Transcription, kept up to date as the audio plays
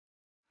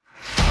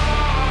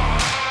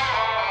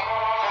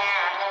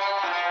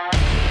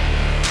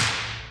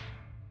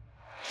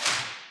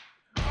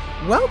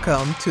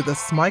Welcome to the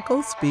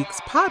Smikle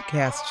Speaks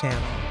podcast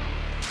channel.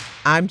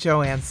 I'm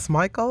Joanne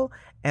Smikle,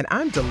 and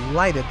I'm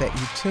delighted that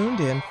you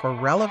tuned in for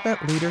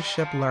relevant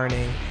leadership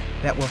learning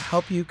that will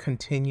help you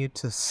continue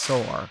to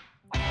soar.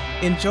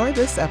 Enjoy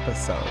this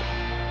episode.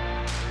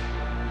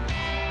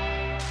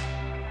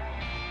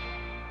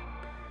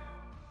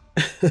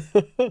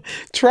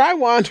 Try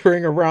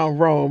wandering around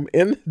Rome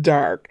in the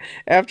dark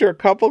after a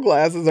couple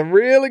glasses of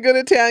really good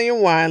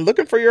Italian wine,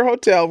 looking for your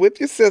hotel with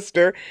your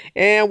sister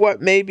and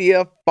what may be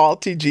a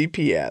faulty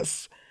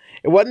GPS.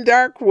 It wasn't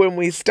dark when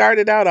we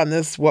started out on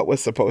this, what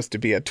was supposed to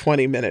be a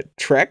 20-minute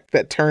trek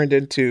that turned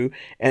into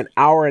an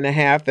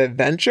hour-and-a-half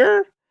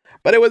adventure,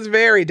 but it was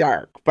very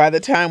dark by the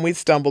time we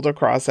stumbled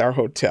across our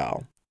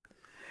hotel.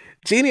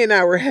 Jeannie and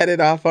I were headed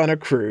off on a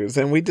cruise,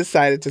 and we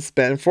decided to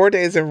spend 4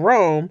 days in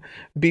Rome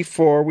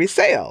before we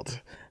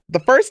sailed. The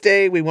first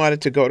day, we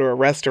wanted to go to a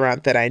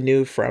restaurant that I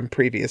knew from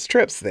previous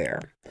trips there.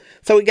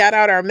 So we got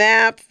out our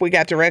map, we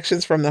got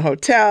directions from the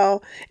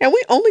hotel, and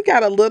we only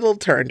got a little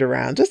turned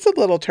around, just a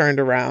little turned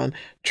around,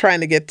 trying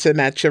to get to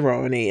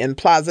Maceroni in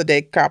Plaza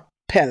dei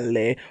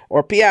Capelli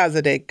or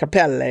Piazza dei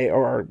Capelli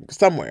or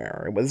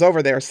somewhere. It was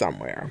over there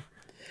somewhere.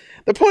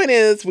 The point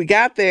is, we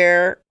got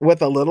there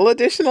with a little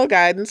additional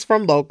guidance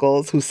from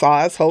locals who saw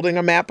us holding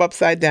a map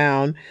upside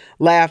down,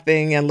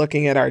 laughing and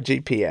looking at our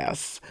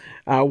GPS.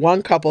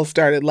 One couple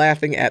started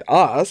laughing at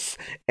us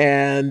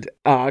and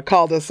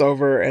called us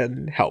over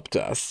and helped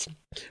us.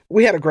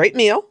 We had a great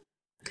meal.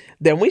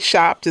 Then we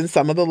shopped in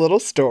some of the little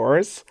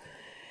stores.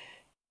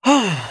 We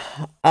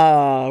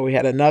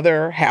had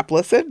another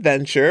hapless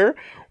adventure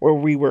where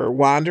we were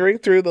wandering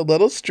through the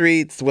little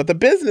streets with a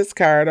business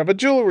card of a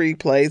jewelry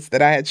place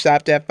that I had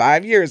shopped at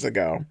 5 years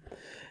ago.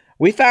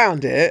 We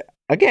found it.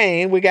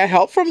 Again, we got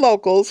help from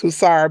locals who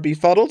saw our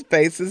befuddled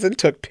faces and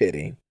took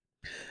pity.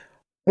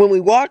 When we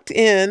walked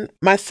in,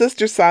 my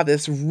sister saw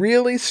this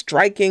really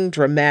striking,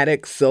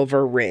 dramatic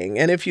silver ring.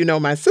 And if you know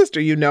my sister,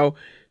 you know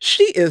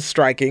she is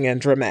striking and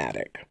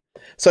dramatic.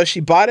 So she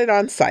bought it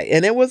on site,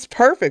 and it was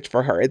perfect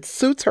for her. It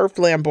suits her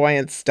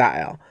flamboyant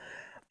style.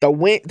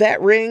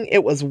 That ring,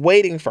 it was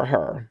waiting for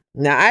her.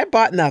 Now, I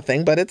bought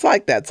nothing, but it's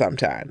like that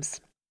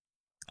sometimes.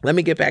 Let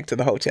me get back to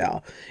the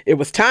hotel. It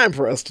was time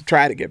for us to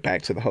try to get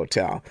back to the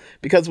hotel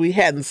because we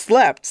hadn't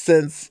slept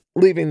since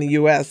leaving the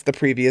U.S. the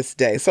previous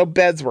day, so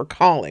beds were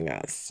calling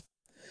us.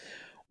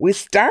 We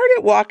started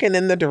walking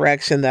in the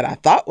direction that I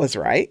thought was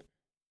right.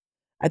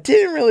 I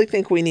didn't really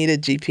think we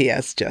needed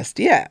GPS just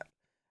yet.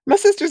 My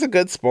sister's a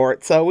good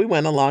sport, so we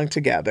went along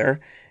together.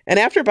 And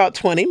after about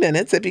 20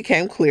 minutes, it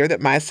became clear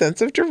that my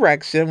sense of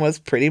direction was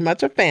pretty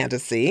much a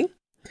fantasy.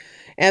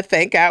 And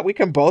thank God we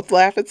can both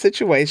laugh at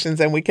situations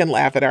and we can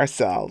laugh at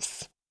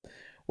ourselves.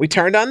 We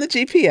turned on the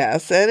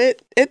GPS and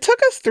it took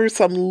us through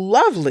some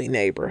lovely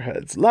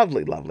neighborhoods.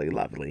 Lovely, lovely,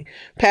 lovely.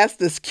 Past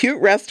this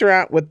cute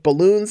restaurant with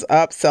balloons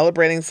up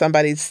celebrating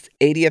somebody's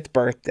 80th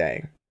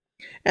birthday.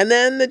 And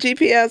then the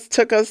GPS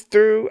took us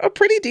through a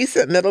pretty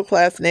decent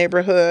middle-class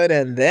neighborhood,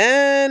 and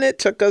then it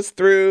took us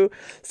through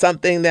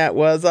something that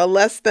was a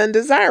less than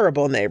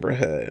desirable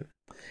neighborhood.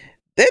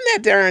 Then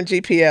that darn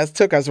GPS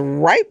took us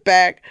right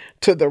back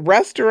to the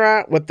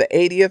restaurant with the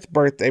 80th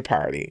birthday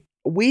party.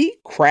 We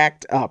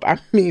cracked up.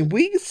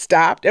 We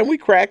stopped and we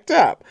cracked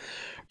up.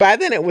 By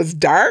then it was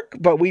dark,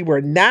 but we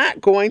were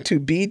not going to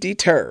be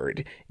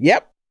deterred.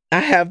 Yep, I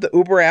have the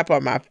Uber app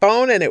on my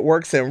phone and it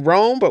works in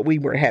Rome, but we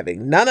were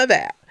having none of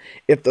that.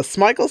 If the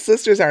Smikle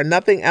sisters are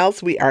nothing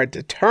else, we are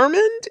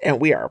determined and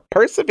we are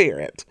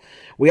perseverant.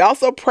 We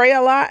also pray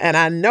a lot, and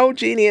I know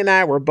Jeannie and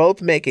I were both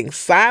making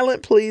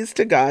silent pleas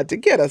to God to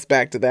get us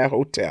back to that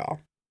hotel.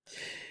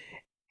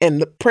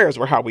 And the prayers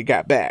were how we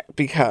got back,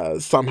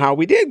 because somehow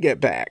we did get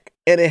back.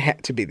 And it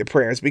had to be the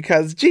prayers,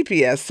 because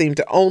GPS seemed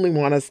to only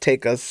want us to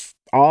take us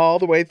all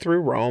the way through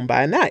Rome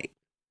by night.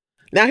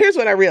 Now, here's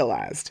what I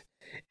realized.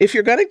 If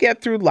you're going to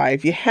get through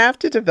life, you have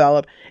to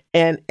develop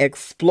an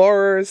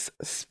explorer's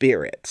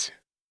spirit.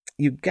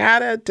 You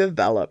gotta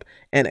develop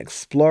an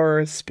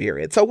explorer's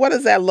spirit. So what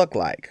does that look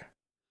like?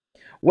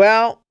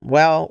 Well.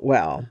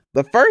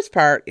 The first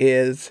part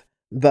is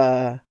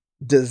the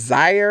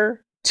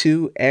desire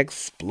to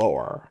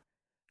explore.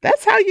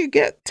 That's how you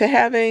get to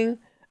having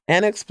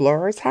an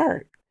explorer's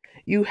heart.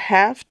 You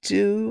have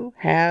to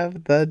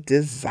have the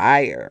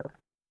desire.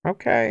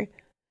 Okay?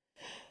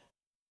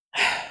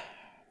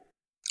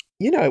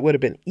 You know, it would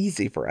have been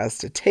easy for us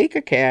to take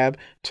a cab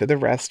to the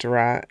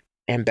restaurant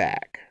and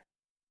back.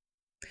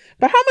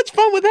 But how much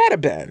fun would that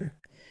have been?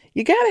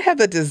 You got to have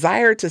the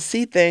desire to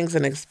see things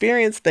and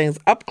experience things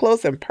up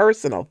close and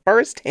personal,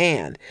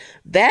 firsthand.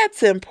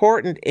 That's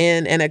important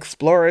in an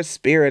explorer's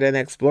spirit and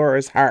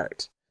explorer's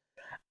heart.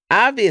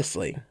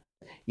 Obviously,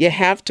 You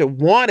have to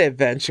want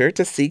adventure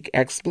to seek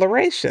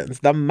explorations.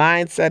 The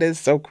mindset is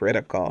so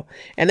critical.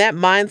 And that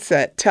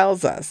mindset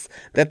tells us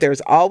that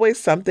there's always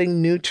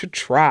something new to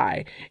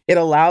try. It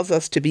allows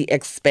us to be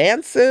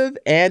expansive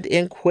and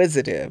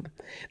inquisitive.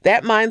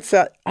 That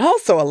mindset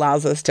also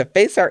allows us to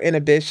face our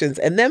inhibitions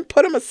and then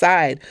put them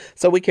aside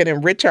so we can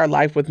enrich our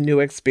life with new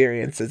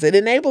experiences. It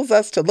enables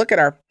us to look at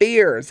our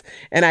fears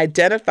and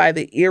identify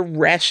the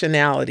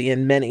irrationality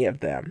in many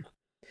of them.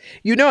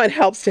 You know, it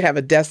helps to have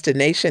a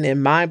destination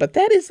in mind, but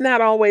that is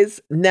not always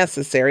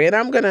necessary. And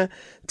I'm going to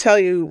tell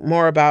you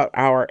more about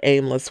our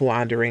aimless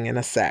wandering in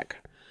a sec.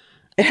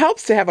 It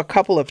helps to have a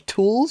couple of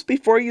tools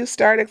before you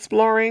start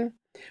exploring.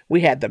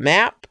 We had the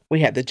map,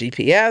 we had the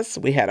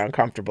GPS, we had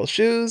uncomfortable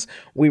shoes,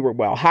 we were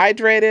well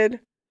hydrated.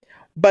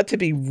 But to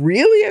be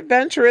really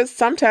adventurous,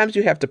 sometimes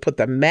you have to put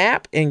the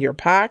map in your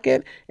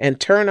pocket and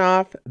turn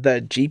off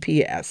the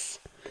GPS.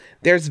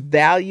 There's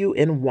value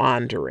in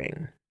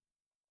wandering.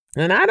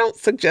 And I don't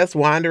suggest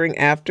wandering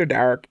after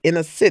dark in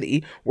a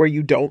city where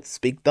you don't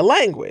speak the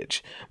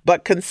language,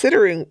 but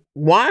considering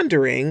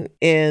wandering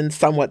in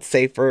somewhat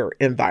safer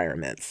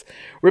environments.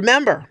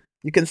 Remember,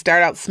 you can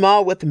start out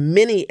small with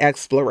mini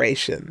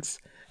explorations.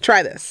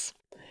 Try this.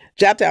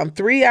 Jot down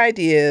 3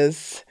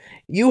 ideas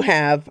you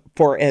have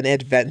for an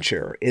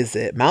adventure. Is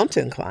it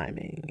mountain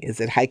climbing?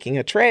 Is it hiking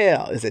a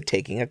trail? Is it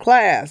taking a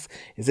class?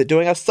 Is it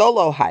doing a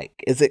solo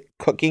hike? Is it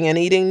cooking and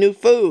eating new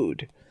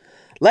food?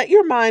 Let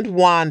your mind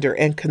wander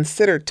and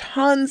consider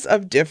tons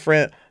of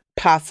different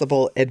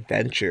possible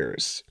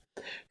adventures.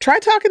 Try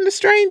talking to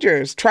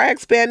strangers. Try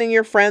expanding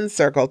your friend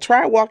circle.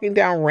 Try walking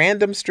down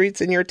random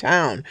streets in your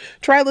town.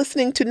 Try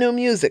listening to new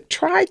music.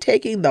 Try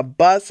taking the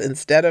bus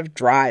instead of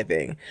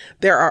driving.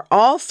 There are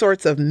all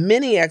sorts of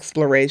mini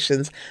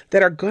explorations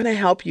that are going to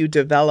help you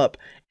develop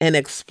an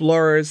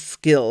explorer's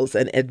skills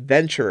and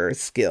adventurer's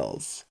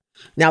skills.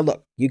 Now,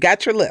 look, you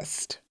got your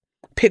list.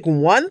 Pick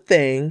one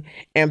thing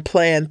and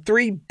plan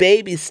 3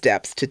 baby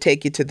steps to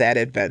take you to that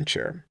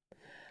adventure.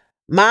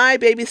 My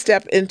baby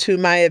step into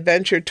my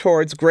adventure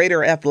towards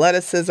greater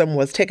athleticism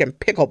was taking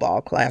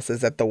pickleball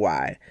classes at the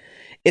Y.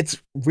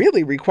 It's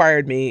really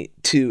required me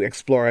to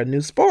explore a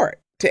new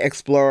sport, to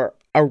explore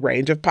a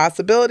range of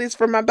possibilities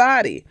for my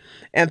body.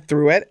 And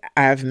through it,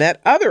 I've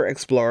met other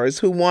explorers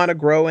who want to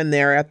grow in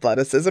their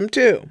athleticism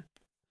too.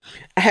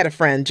 I had a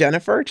friend,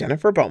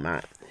 Jennifer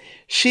Beaumont.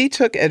 She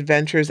took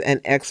adventures and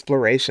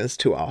explorations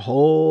to a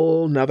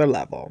whole nother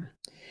level.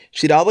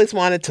 She'd always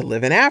wanted to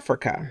live in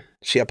Africa.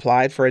 She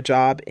applied for a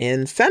job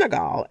in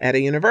Senegal at a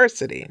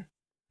university.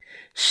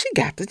 She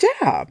got the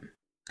job.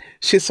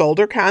 She sold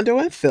her condo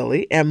in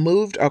Philly and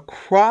moved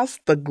across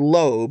the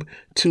globe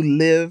to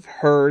live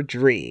her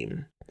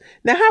dream.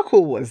 Now, how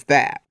cool was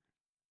that?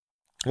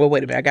 Well,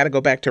 wait a minute. I got to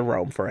go back to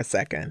Rome for a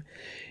second.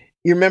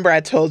 You remember I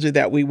told you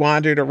that we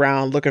wandered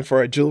around looking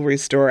for a jewelry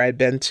store I'd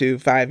been to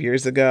 5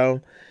 years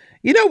ago?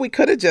 You know, we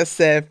could have just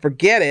said,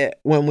 forget it,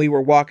 when we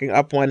were walking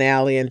up one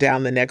alley and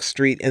down the next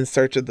street in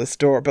search of the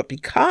store. But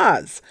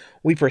because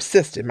we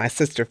persisted, my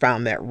sister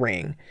found that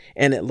ring,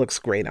 and it looks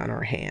great on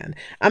her hand.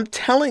 I'm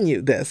telling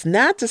you this,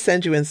 not to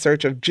send you in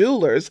search of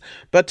jewelers,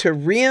 but to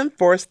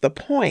reinforce the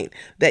point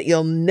that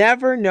you'll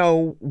never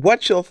know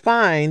what you'll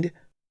find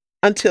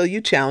until you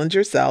challenge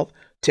yourself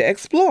to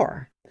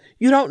explore.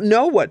 You don't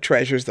know what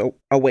treasures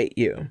await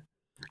you.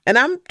 And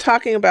I'm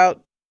talking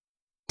about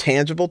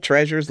tangible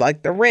treasures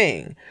like the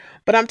ring,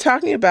 but I'm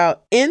talking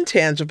about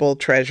intangible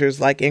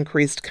treasures like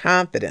increased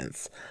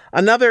confidence.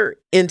 Another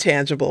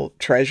intangible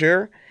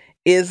treasure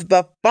is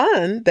the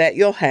fun that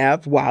you'll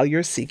have while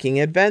you're seeking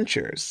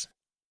adventures.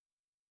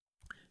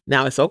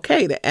 Now, it's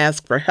okay to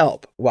ask for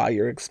help while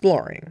you're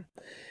exploring.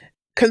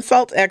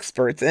 Consult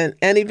experts, and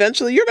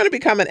eventually you're going to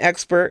become an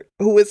expert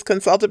who is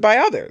consulted by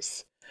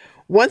others.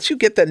 Once you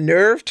get the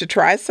nerve to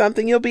try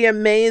something, you'll be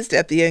amazed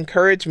at the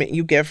encouragement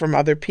you get from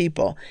other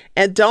people.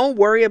 And don't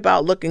worry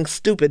about looking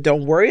stupid.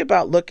 Don't worry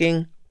about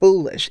looking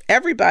foolish.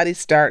 Everybody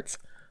starts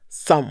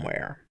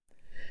somewhere.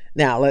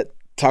 Now, let's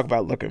talk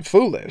about looking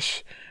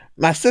foolish.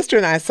 My sister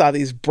and I saw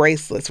these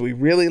bracelets we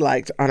really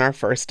liked on our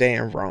first day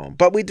in Rome,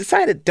 but we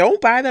decided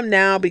don't buy them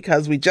now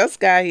because we just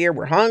got here.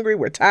 We're hungry.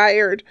 We're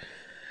tired.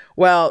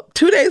 Well,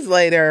 2 days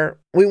later,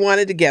 we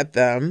wanted to get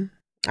them.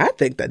 I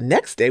think the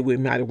next day we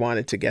might have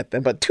wanted to get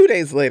them, but 2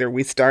 days later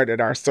we started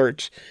our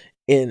search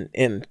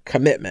in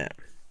commitment.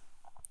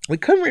 We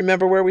couldn't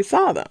remember where we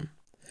saw them.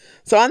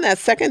 So on that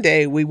second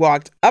day, we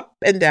walked up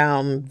and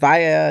down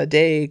Via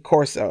del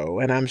Corso,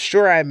 and I'm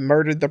sure I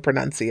murdered the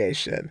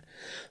pronunciation.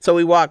 So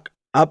we walk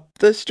up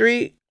the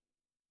street,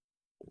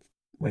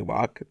 we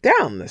walk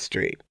down the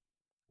street,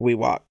 we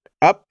walk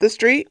up the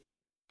street,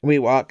 we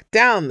walk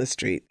down the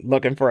street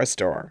looking for a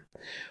store.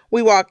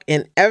 We walk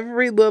in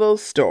every little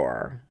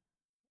store.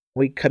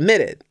 We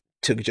committed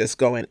to just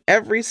go in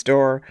every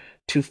store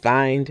to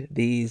find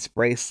these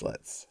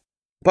bracelets,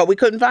 but we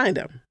couldn't find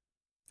them.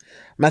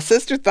 My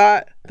sister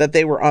thought that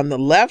they were on the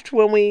left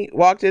when we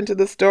walked into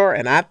the store,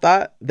 and I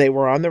thought they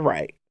were on the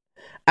right.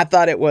 I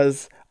thought it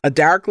was a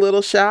dark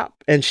little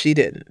shop, and she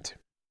didn't.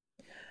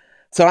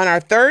 So on our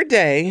third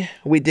day,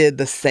 we did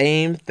the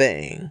same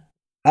thing.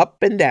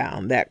 up and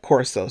down that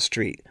Corso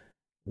Street,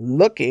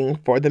 looking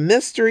for the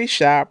mystery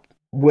shop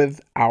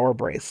with our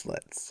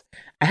bracelets.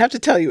 I have to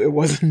tell you, it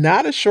was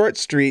not a short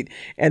street,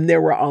 and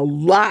there were a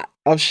lot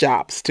of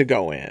shops to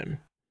go in.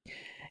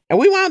 And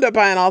we wound up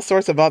buying all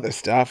sorts of other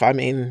stuff. I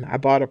mean, I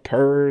bought a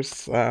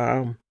purse,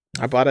 I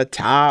bought a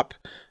top,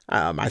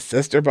 my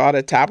sister bought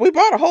a top. We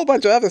bought a whole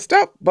bunch of other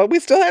stuff, but we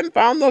still hadn't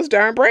found those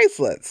darn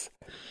bracelets.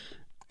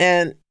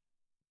 And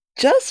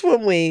just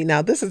when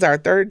now this is our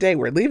third day,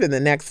 we're leaving the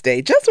next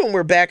day, just when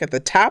we're back at the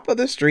top of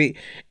the street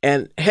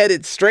and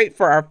headed straight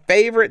for our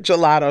favorite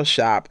gelato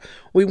shop,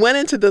 we went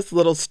into this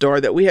little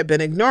store that we had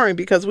been ignoring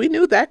because we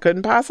knew that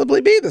couldn't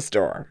possibly be the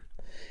store.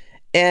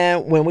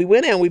 And when we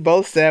went in, we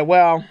both said,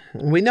 well,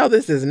 we know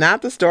this is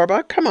not the store,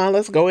 but come on,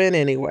 let's go in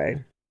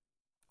anyway.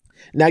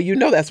 Now,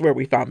 that's where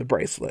we found the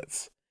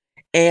bracelets.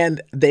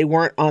 And they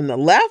weren't on the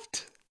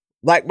left,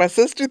 like my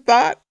sister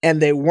thought,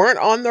 and they weren't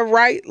on the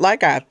right,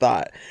 like I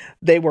thought.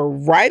 They were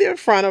right in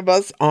front of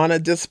us on a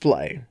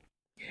display.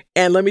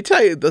 And let me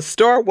tell you, the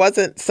store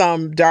wasn't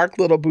some dark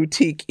little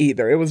boutique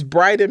either. It was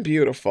bright and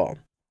beautiful.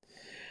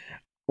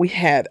 We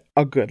had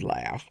a good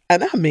laugh.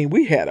 And I mean,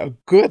 we had a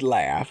good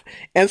laugh.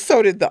 And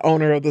so did the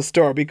owner of the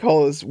store,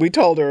 because we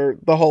told her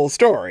the whole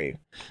story.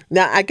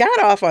 Now, I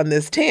got off on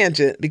this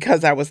tangent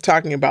because I was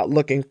talking about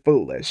looking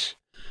foolish.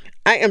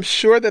 I am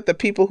sure that the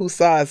people who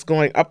saw us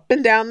going up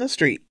and down the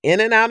street,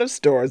 in and out of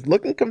stores,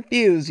 looking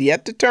confused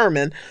yet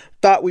determined,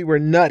 thought we were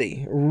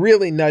nutty,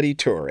 really nutty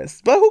tourists.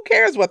 But who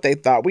cares what they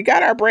thought? We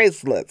got our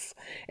bracelets,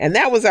 and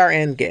that was our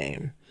end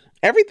game.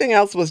 Everything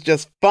else was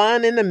just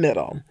fun in the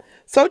middle.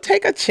 So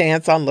take a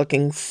chance on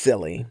looking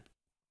silly.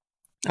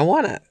 I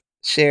want to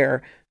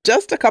share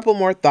just a couple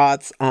more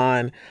thoughts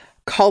on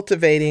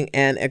cultivating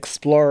an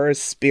explorer's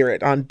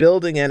spirit, on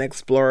building an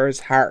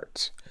explorer's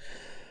heart.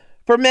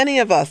 For many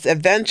of us,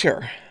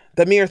 adventure,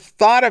 the mere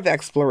thought of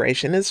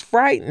exploration, is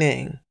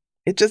frightening.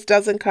 It just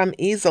doesn't come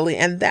easily,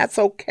 and that's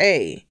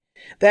okay.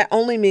 That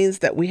only means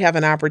that we have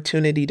an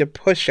opportunity to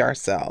push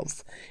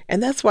ourselves.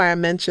 And that's why I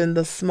mentioned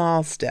the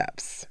small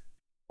steps.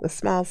 The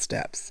small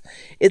steps.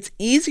 It's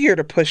easier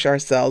to push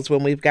ourselves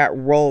when we've got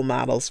role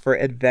models for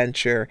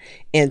adventure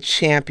and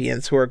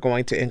champions who are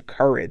going to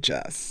encourage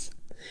us.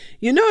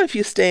 If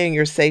you stay in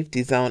your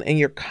safety zone, in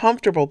your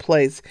comfortable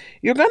place,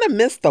 you're going to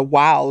miss the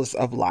wows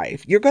of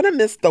life. You're going to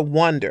miss the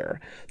wonder.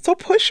 So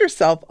push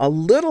yourself a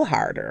little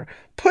harder,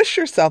 push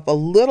yourself a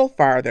little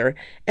farther,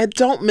 and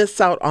don't miss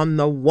out on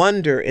the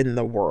wonder in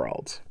the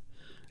world.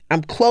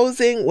 I'm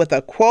closing with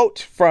a quote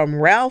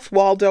from Ralph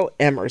Waldo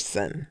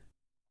Emerson.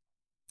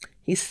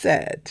 He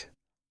said,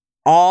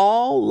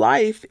 "All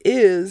life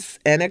is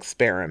an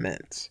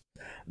experiment.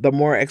 The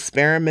more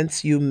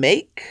experiments you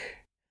make,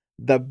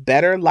 the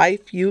better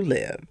life you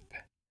live."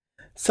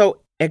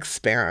 So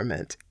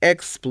experiment,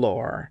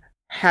 explore,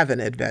 have an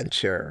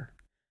adventure.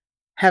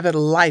 Have a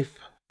life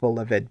full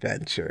of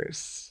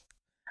adventures.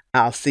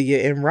 I'll see you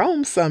in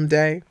Rome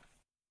someday.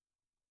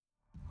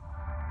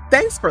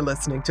 Thanks for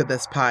listening to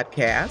this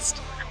podcast.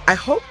 I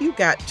hope you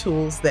got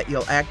tools that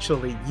you'll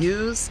actually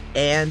use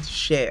and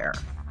share.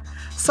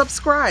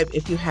 Subscribe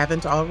if you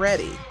haven't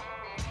already.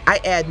 I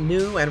add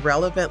new and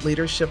relevant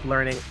leadership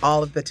learning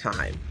all of the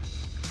time.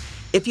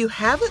 If you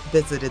haven't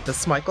visited the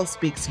Smikle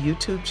Speaks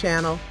YouTube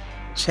channel,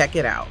 check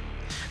it out.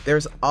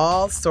 There's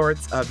all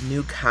sorts of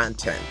new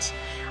content.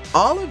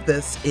 All of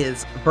this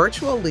is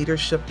virtual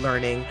leadership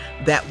learning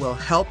that will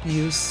help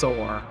you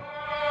soar.